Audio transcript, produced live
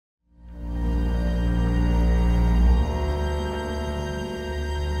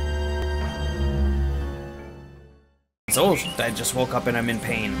Oh, I just woke up and I'm in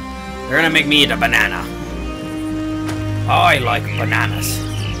pain. They're gonna make me eat a banana. Oh, I like bananas.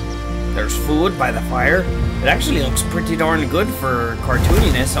 There's food by the fire. It actually looks pretty darn good for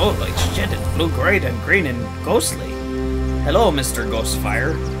cartooniness. Oh, like shit, it's blue, great, and green and ghostly. Hello, Mr.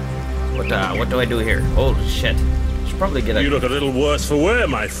 Ghostfire. What do I do here? Holy shit. Should probably get a... You look a little worse for wear,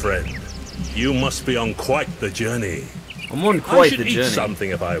 my friend. You must be on quite the journey. I'm on quite the journey. I should eat something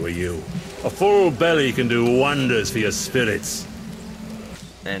if I were you. A full belly can do wonders for your spirits.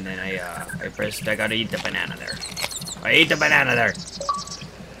 And then I pressed, I gotta eat the banana there. I ate the banana there.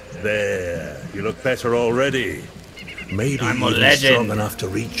 There, you look better already. Maybe I'm a even legend. Strong enough to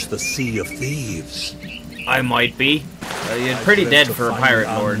reach the Sea of Thieves. I might be. You're pretty dead for a pirate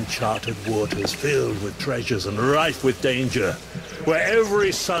lord. Uncharted waters filled with treasures and rife with danger, where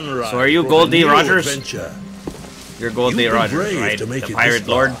every sunrise. So are you Goldie Rogers? Adventure. You're Goldie Rogers, right? The pirate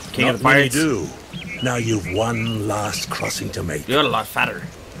lord, king of the pirates. Do. Now you've one last crossing to make. You're a lot fatter.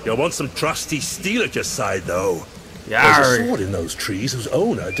 You'll want some trusty steel at your side, though. Yarr. There's a sword in those trees whose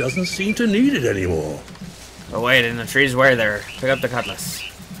owner doesn't seem to need it anymore. Oh wait, in the trees where there? Pick up the cutlass.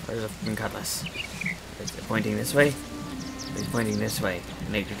 Where's the fucking cutlass? Is it pointing this way? It's pointing this way.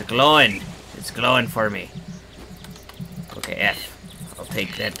 And it's glowing. It's glowing for me. Okay, F. I'll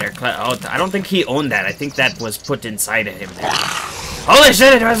take that there. Oh, I don't think he owned that. I think that was put inside of him there. Holy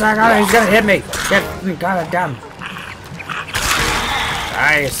shit, it was, he's gonna hit me. Goddamn.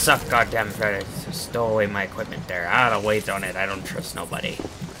 I suck, goddamn Freddy. Stow away my equipment there. I'll wait on it. I don't trust nobody.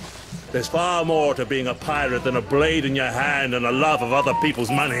 There's far more to being a pirate than a blade in your hand and a love of other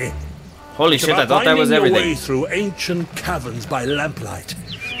people's money. Holy shit, I thought that was everything. everything. Way through ancient caverns by lamplight,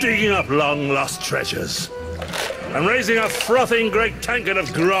 digging up long-lost treasures, and raising a frothing great tankard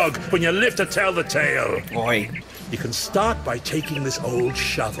of grog when you live to tell the tale. Oi. You can start by taking this old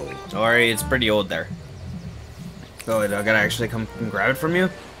shovel. Sorry, it's pretty old there. Oh, I gotta actually come and grab it from you?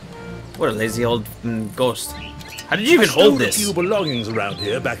 What a lazy old ghost. How did you even hold this? I stole a few belongings around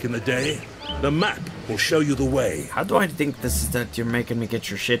here back in the day. The map will show you the way. How do I think this is that you're making me get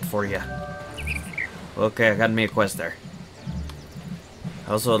your shit for you? Okay, I got me a quest there.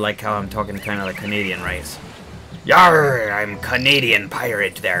 I also like how I'm talking kind of like Canadian race. Yarr, I'm Canadian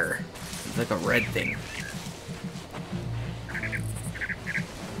pirate there. It's like a red thing.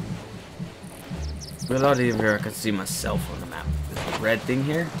 A lot easier, I can see myself on the map. This red thing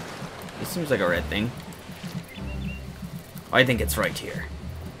here? This seems like a red thing. I think it's right here.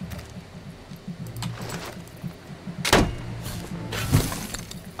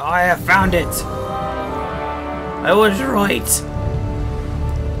 Oh, I have found it! I was right!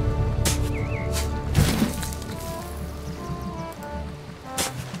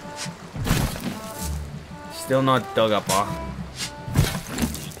 Still not dug up, huh?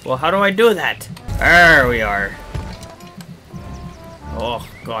 Well, how do I do that? There we are. Oh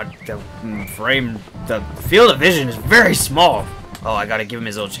god, the frame, the field of vision is very small. Oh, I gotta give him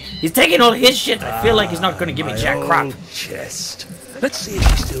his old shit. He's taking all his shit. I feel like he's not gonna give me jack crap. Chest. Let's see if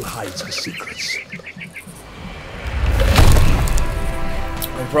he still hides her secrets.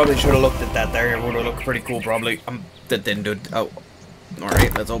 I probably should have looked at that there. It would have looked pretty cool, probably. That didn't do it. Oh, all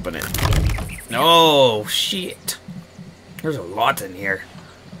right, let's open it. No shit. There's a lot in here.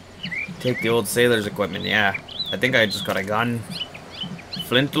 Take the old sailor's equipment, yeah. I think I just got a gun.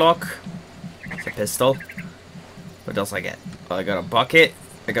 Flintlock. It's a pistol. What else I get? Oh, I got a bucket.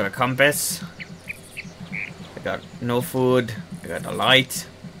 I got a compass. I got no food. I got a light.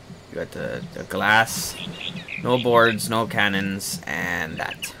 I got the glass. No boards, no cannons, and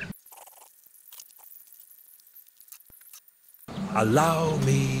that. Allow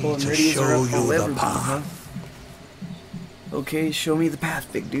me to show you the path. Okay, show me the path,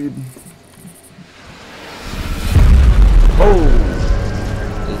 big dude. Oh!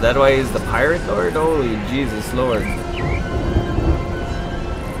 Is that why he's the pirate lord? Holy Jesus Lord.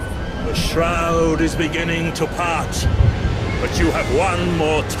 The shroud is beginning to part, but you have one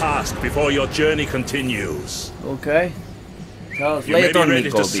more task before your journey continues. Okay. Tell us, You may be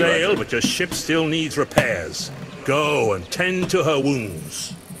ready to sail, but your ship still needs repairs. Go and tend to her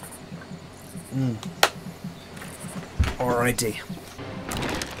wounds. Alrighty.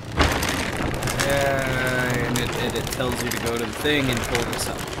 And it tells you to go to the thing and pull this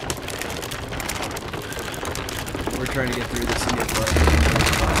up. We're trying to get through this in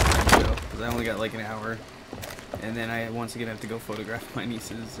because I only got like an hour. And then I once again have to go photograph my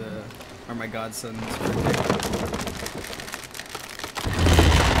niece's, or my godson's birthday.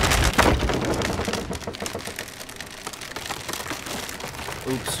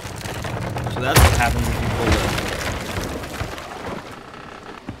 Oops. So that's what happens if you pull the...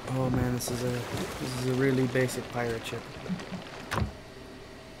 Oh man, this is a really basic pirate ship.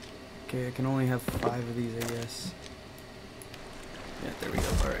 Okay, I can only have 5 of these, I guess. Yeah, there we go.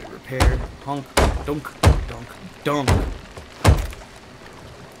 Alright, repair. Honk. Dunk. Dunk. Dunk.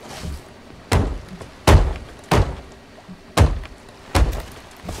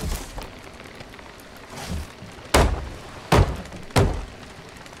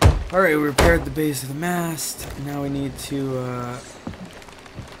 Alright, we repaired the base of the mast. Now we need to,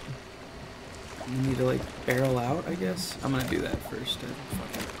 like, barrel out, I guess. I'm gonna do that first,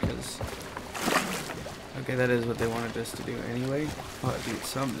 because... Okay, that is what they wanted us to do anyway. Oh, dude,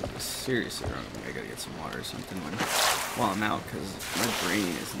 something is seriously wrong with me. I gotta get some water or something while I'm out, because my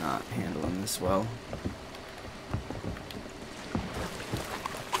brain is not handling this well.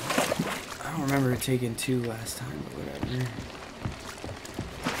 I don't remember taking 2 last time, but whatever.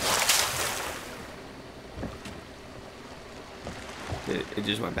 It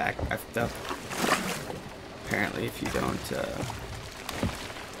just went back. I fucked up. Apparently, if you don't,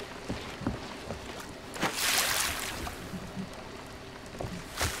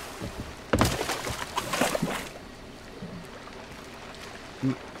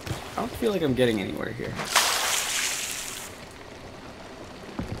 I don't feel like I'm getting anywhere here.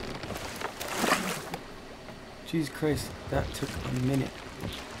 Jesus Christ, that took a minute.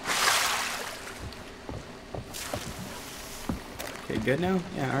 Okay, good now?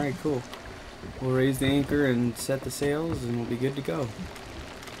 Yeah, alright, cool. We'll raise the anchor and set the sails and we'll be good to go.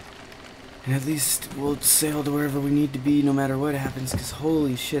 And at least we'll sail to wherever we need to be no matter what happens, because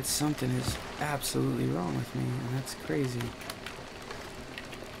holy shit, something is absolutely wrong with me, and that's crazy.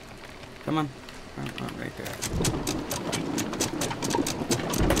 Come on. Oh, right there.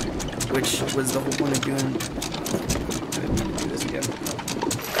 Which was the whole point of doing... I didn't mean to do this again.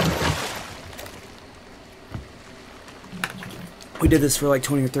 We did this for like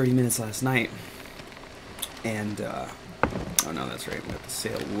 20 or 30 minutes last night. And, oh no, that's right. We got the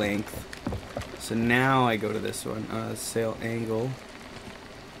sail length. So now I go to this one. Sail angle.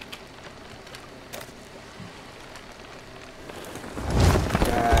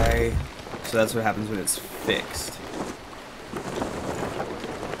 Okay. So that's what happens when it's fixed.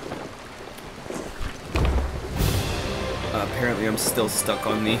 Apparently I'm still stuck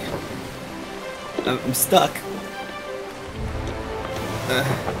on the... I'm stuck.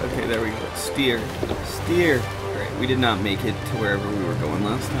 Okay, there we go. Steer. Steer. Alright, we did not make it to wherever we were going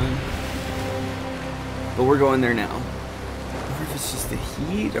last time. But we're going there now. I wonder if it's just the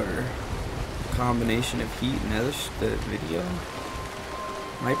heat or a combination of heat and the video.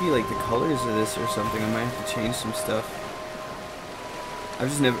 Might be like the colors of this or something. I might have to change some stuff. I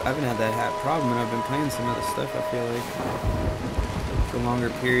haven't had that problem, and I've been playing some other stuff, I feel like, for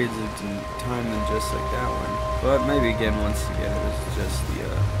longer periods of time than just like that one. But maybe again, once again, it was just the,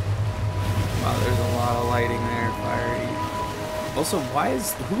 wow, there's a lot of lighting there, fiery. Also,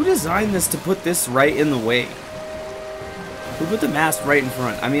 who designed this to put this right in the way? Who put the mast right in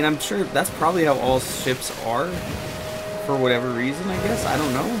front? I mean, I'm sure that's probably how all ships are, for whatever reason, I guess. I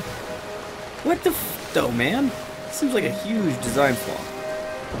don't know. What the f though, man? It seems like a huge design flaw.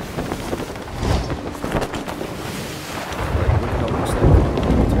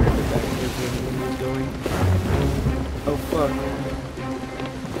 Oh fuck.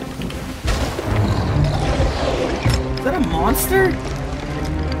 Is that a monster?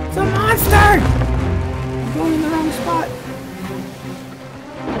 It's a monster! I'm going in the wrong spot.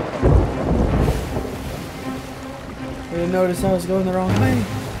 I didn't notice I was going the wrong way.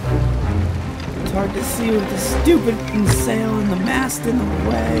 It's hard to see with the stupid sail and the mast in the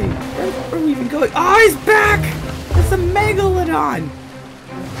way. Where are we even going? Oh, he's back! It's a megalodon!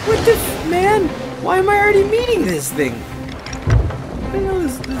 What the f, man? Why am I already meeting this thing? I know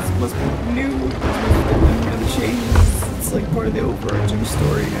this must be new. The changes. It's like part of the overarching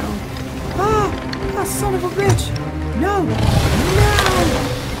story now. Ah, son of a bitch! No! No!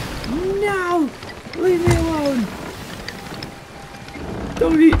 No! Leave me alone!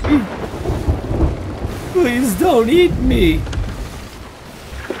 Don't eat me! Please don't eat me!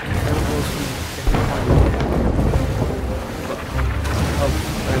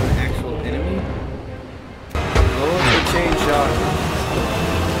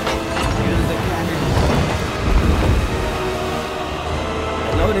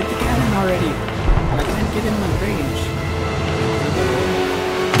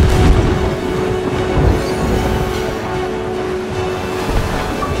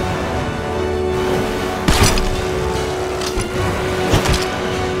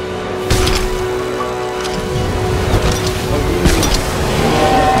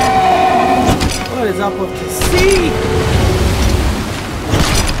 Up with the sea.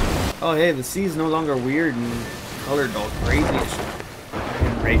 Oh hey, the sea is no longer weird and colored all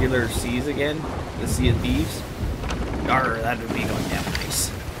crazyish. Regular seas again. The Sea of Thieves. Arr, that would be going down nice.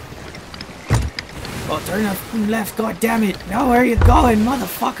 Oh, turn left, god damn it! No, where are you going,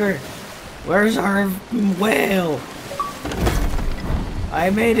 motherfucker? Where's our whale? I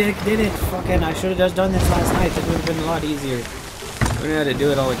made it, did it. Fucking, I should have just done this last night. It would have been a lot easier. We had to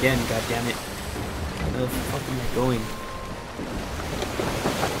do it all again, god damn it. Where the fuck am I going?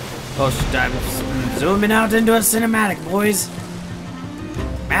 Oh shit, I'm zooming out into a cinematic, boys.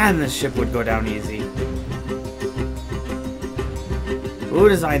 Man, this ship would go down easy. Who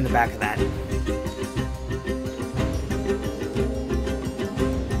designed the back of that?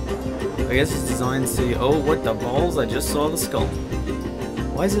 I guess it's designed to see. Oh, what the balls? I just saw the skull.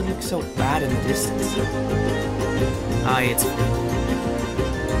 Why does it look so bad in the distance? Ah, it's.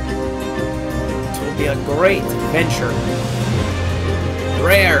 It will be a great adventure.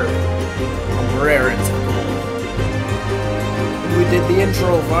 Rare. Rare it's cool. We did the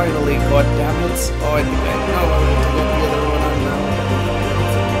intro finally, god damn it. Oh, I think I know I want to get the other one on now.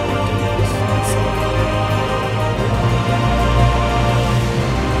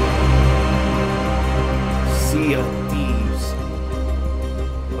 Sea of Thieves.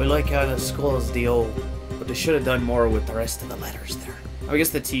 I like how the skull is the O, but they should have done more with the rest of the letters there. I guess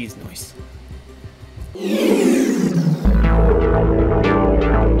the T is nice.